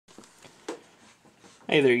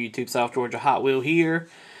Hey there, YouTube. South Georgia Hot Wheel here.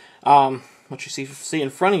 What you see in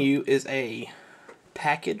front of you is a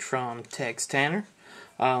package from TEX TANNER.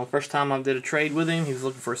 First time I did a trade with him, he was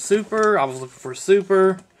looking for a super. I was looking for a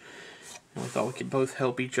super. And we thought we could both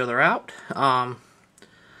help each other out.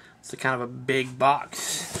 It's a kind of a big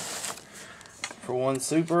box for one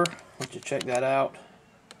super. Let you check that out.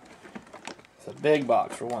 It's a big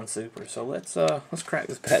box for one super. So let's crack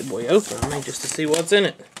this bad boy open, just to see what's in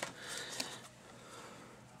it.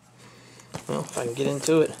 Well, if I can get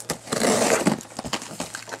into it.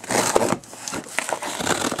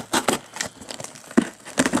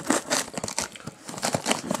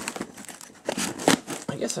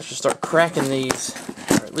 I guess I should start cracking these,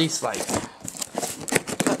 or at least like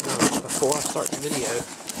cutting them before I start the video.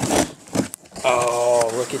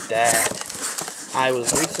 Oh, look at that. I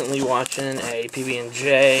was recently watching a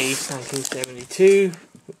PB&J 1972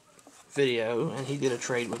 video, and he did a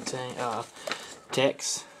trade with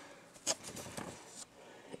TEX.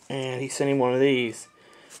 And he sent him one of these,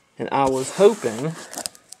 and I was hoping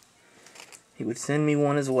he would send me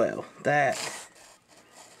one as well. That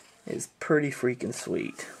is pretty freaking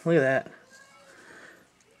sweet. Look at that.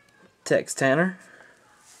 TEX TANNER.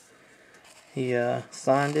 He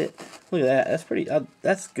signed it. Look at that. That's pretty.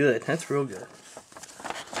 That's good. That's real good.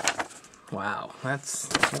 Wow. That's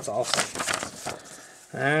awesome.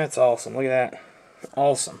 That's awesome. Look at that.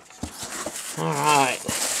 Awesome. All right.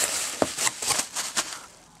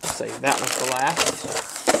 Save that one for last.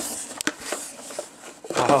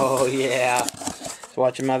 Oh yeah. Just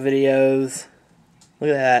watching my videos.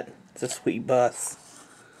 Look at that. It's a sweet bus.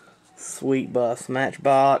 Sweet bus.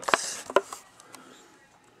 Matchbox.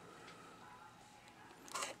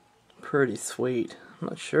 Pretty sweet. I'm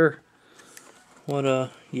not sure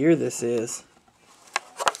what year this is.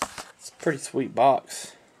 It's a pretty sweet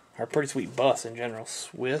box. Or a pretty sweet bus in general.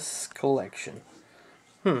 Swiss collection.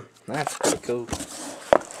 That's pretty cool.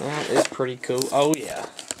 That is pretty cool. Oh yeah.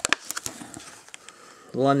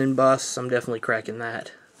 London bus. I'm definitely cracking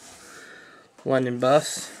that. London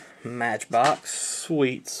bus. Matchbox.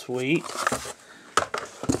 Sweet, sweet.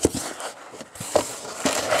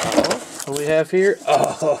 What do we have here?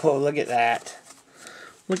 Oh, look at that.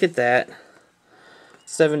 Look at that.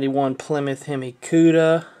 71 Plymouth Hemi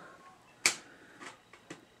Cuda.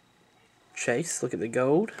 Chase. Look at the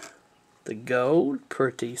gold. The gold.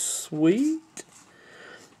 Pretty sweet.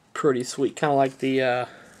 Pretty sweet, kind of like the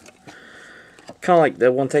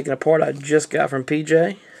one taken apart I just got from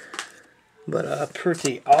PJ, but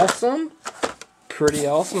pretty awesome, pretty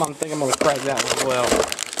awesome. I think I'm gonna crack that one as well.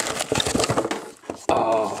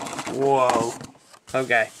 Oh, whoa,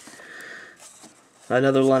 okay.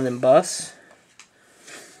 Another London bus.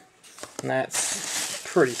 And that's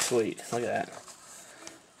pretty sweet. Look at that.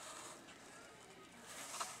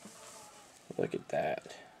 Look at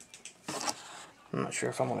that. I'm not sure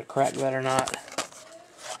if I'm going to crack that or not.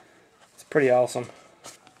 It's pretty awesome.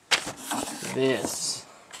 This.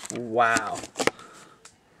 Wow.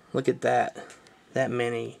 Look at that. That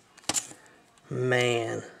mini.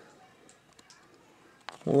 Man.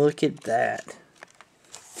 Look at that.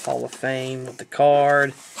 Hall of Fame with the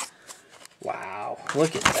card. Wow.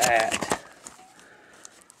 Look at that.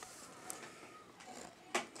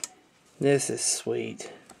 This is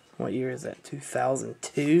sweet. What year is that?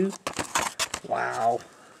 2002? Wow,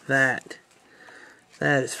 that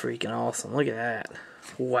is freaking awesome. Look at that.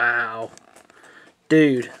 Wow.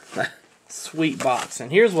 Dude, sweet box.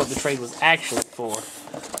 And here's what the trade was actually for.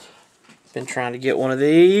 Been trying to get one of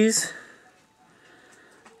these.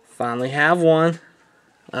 Finally have one.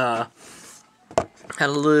 Had a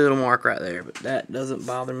little mark right there, but that doesn't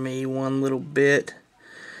bother me one little bit.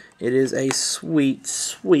 It is a sweet,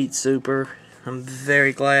 sweet super. I'm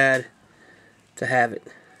very glad to have it.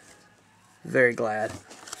 Very glad.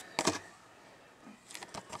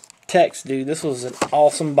 TEX, dude, this was an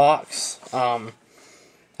awesome box. I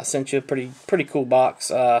sent you a pretty cool box.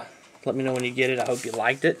 Let me know when you get it. I hope you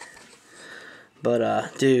liked it.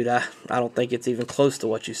 But dude, I don't think it's even close to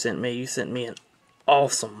what you sent me. You sent me an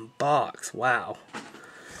awesome box. Wow.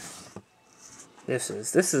 This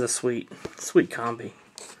is a sweet combi.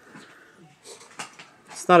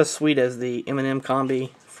 It's not as sweet as the M&M combi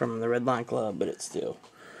from the Red Line Club, but it's still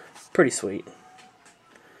pretty sweet.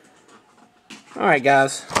 Alright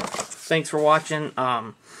guys, thanks for watching.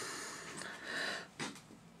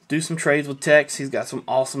 Do some trades with TEX. He's got some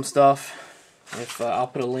awesome stuff. I'll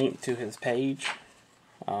put a link to his page.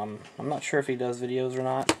 I'm not sure if he does videos or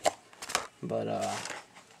not, but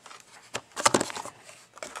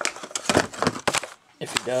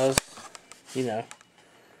if he does, you know,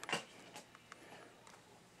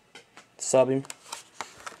 sub him.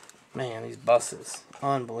 Man, these buses,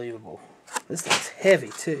 unbelievable. This thing's heavy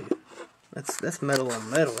too. That's metal on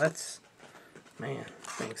metal. Man,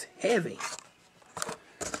 this thing's heavy.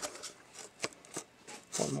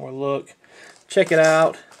 One more look. Check it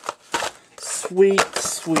out. Sweet,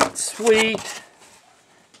 sweet, sweet.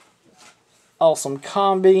 Awesome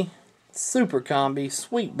combi. Super combi.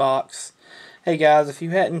 Sweet box. Hey guys, if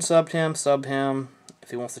you hadn't subbed him, sub him.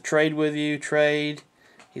 If he wants to trade with you, trade.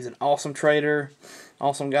 He's an awesome trader.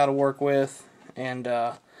 Awesome guy to work with. And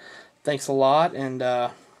thanks a lot. And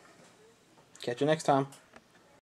catch you next time.